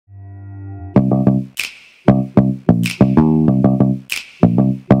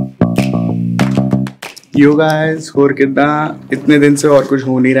Yo guys, और कितना इतने दिन से और कुछ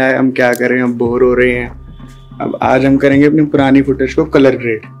हो नहीं रहा है। हम क्या करें, हम बोर हो रहे हैं। अब आज हम करेंगे अपनी पुरानी फुटेज को कलर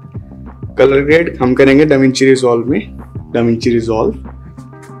ग्रेड। कलर ग्रेड हम करेंगे डाविंची रिजॉल्व में, डाविंची रिजॉल्व।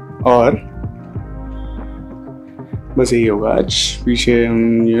 और बस यही होगा आज। पीछे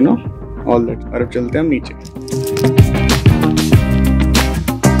हम ऑल दैट। और अब चलते हैं हम नीचे।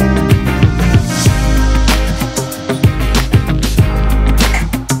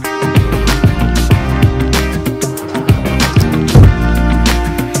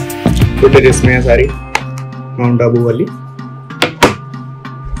 फुटेज इसमें है सारी माउंट आबू वाली।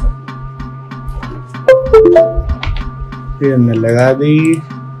 ये हमने लगा दी।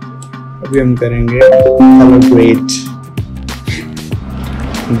 अभी हम करेंगे कलर ग्रेड।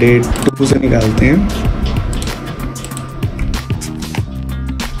 डेट 2 से निकालते हैं।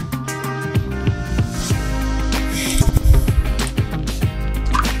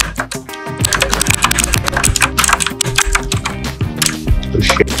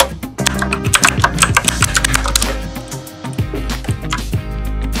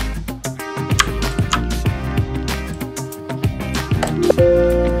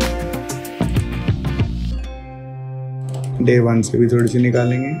 डे 1 से भी थोड़ी सी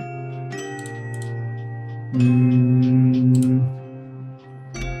निकालेंगे।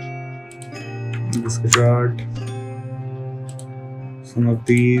 Screenshot some of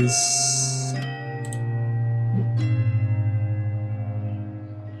these।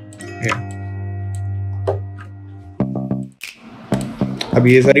 अब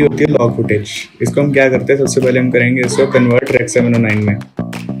ये सारी होती है लॉग फुटेज। इसको हम क्या करते हैं, सबसे पहले हम करेंगे इसको कन्वर्ट रेक 709 में।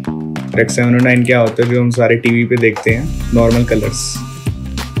 रेक 709 क्या होता है, जो हम सारे टीवी पे देखते हैं, नॉर्मल कलर्स।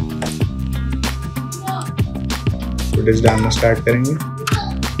 फुटेज डालना स्टार्ट करेंगे।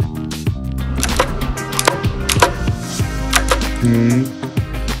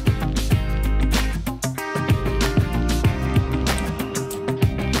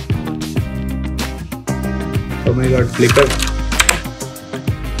 Oh my God, flicker।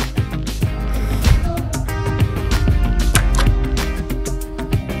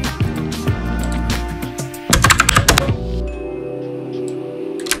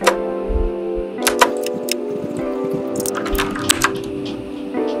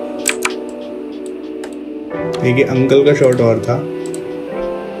 देखिए अंकल का शॉट और था।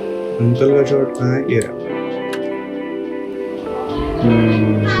 अंकल का शॉट कहाँ है? ये रहा।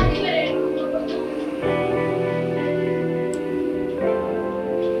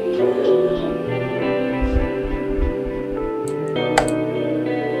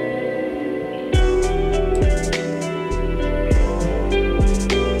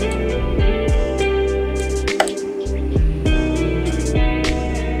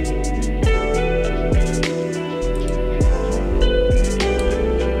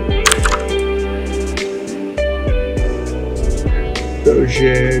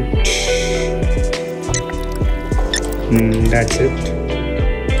 Shit. That's it।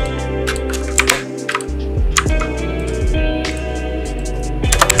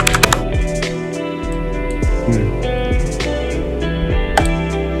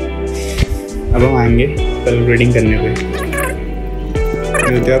 अब हम आएंगे कलर ग्रेडिंग करने पे।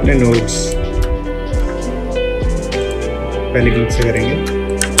 ये होते हैं अपने नोट्स। पहले ग्रुप से करेंगे।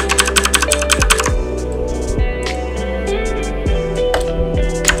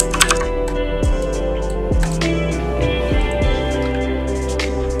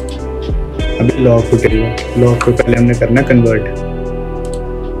 अभी लॉग फुटेज है। लॉग को पहले हमने करना कन्वर्ट।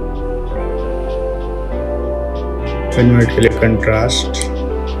 कन्वर्ट के लिए कंट्रास्ट,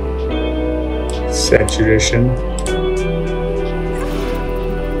 सैचुरेशन,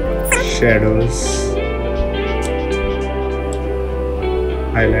 शैडोज,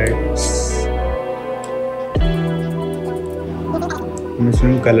 हाइलाइट्स। हम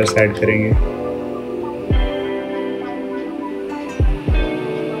इसमें कलर्स ऐड करेंगे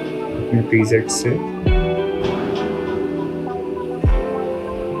प्रीसेट से।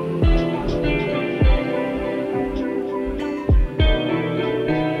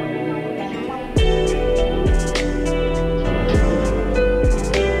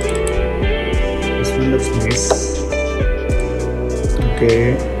 This one looks nice। Okay।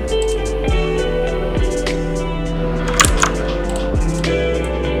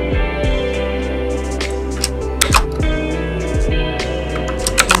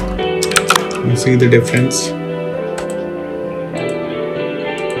 You see the difference?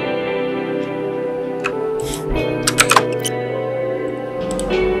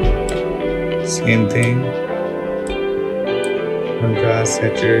 Same thing, contrast,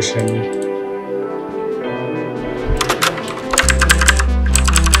 saturation।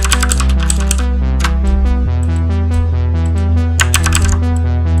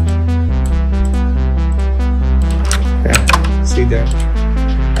 That.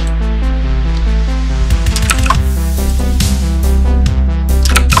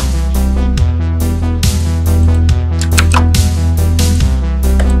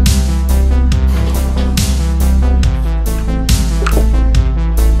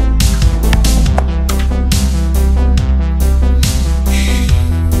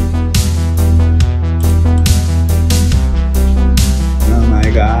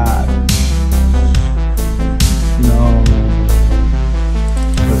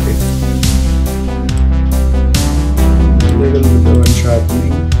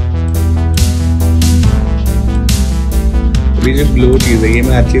 अभी जो ग्लो चीज़ है ये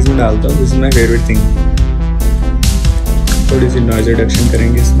मैं हर चीज़ में डालता हूँ, this is my favourite thing. थोड़ी सी नॉइज रिडक्शन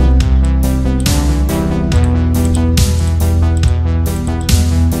करेंगे इसमें।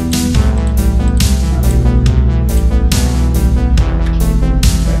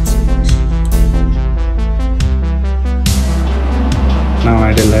 Now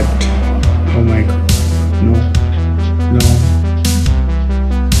I delete. Oh my god. No. No.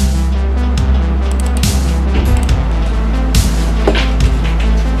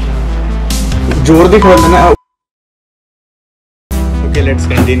 जोर से खोल देना। Okay let's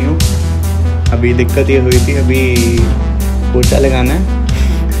continue. अभी दिक्कत ये हुई थी, अभी पोछा लगाना है,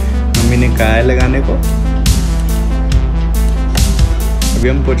 मम्मी ने कहा है लगाने को, अभी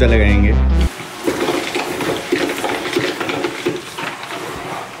हम पोछा लगाएंगे।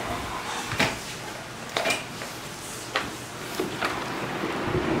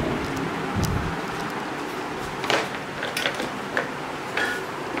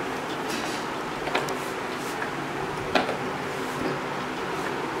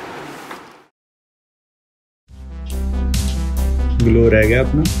 ग्लो रह गया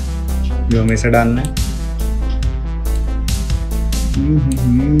अपना, जो हमेशा डालना है।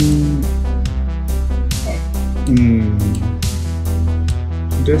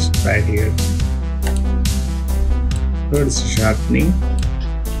 Just right here. Third sharpening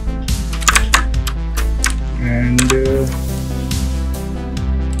and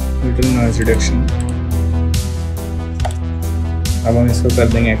little noise reduction. अब हम इसको कर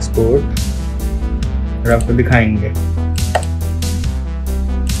देंगे एक्सपोर्ट और आपको दिखाएंगे।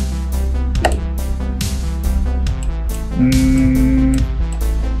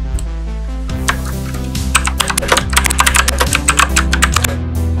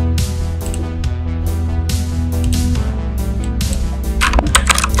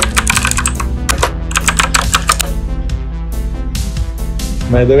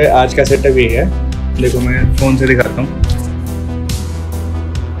 बाय द वे आज का सेटअप ये है, देखो मैं फ़ोन से दिखाता हूँ।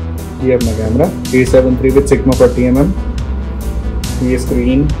 ये अपना camera A7III with sigma 40mm, ये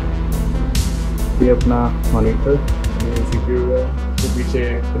स्क्रीन, ये अपना मॉनिटर, ये CPU है, तो पीछे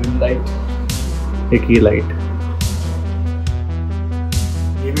रिम लाइट, एक ही लाइट।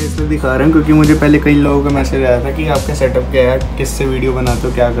 ये मैं इसलिए दिखा रहा हूँ क्योंकि मुझे पहले कई लोगों का मैसेज आया था कि आपका सेटअप क्या है, किससे वीडियो बनाते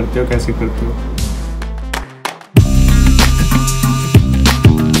हो, क्या करते हो, कैसे करते हो।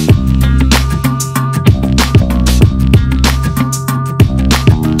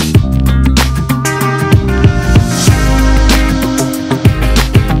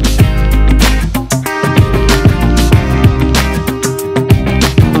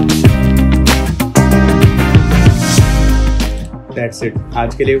 That's it.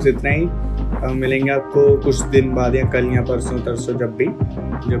 आज के लिए बस इतना ही। हम मिलेंगे आपको कुछ दिन बाद या कल या परसों तरसों, जब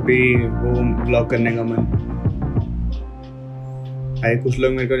भी वो ब्लॉग करने का मन आए। कुछ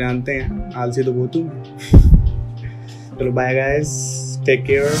लोग मेरे को जानते हैं, आलसी तो बहुत हूँ। चलो बाय गाइस, टेक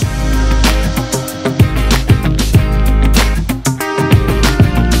केयर।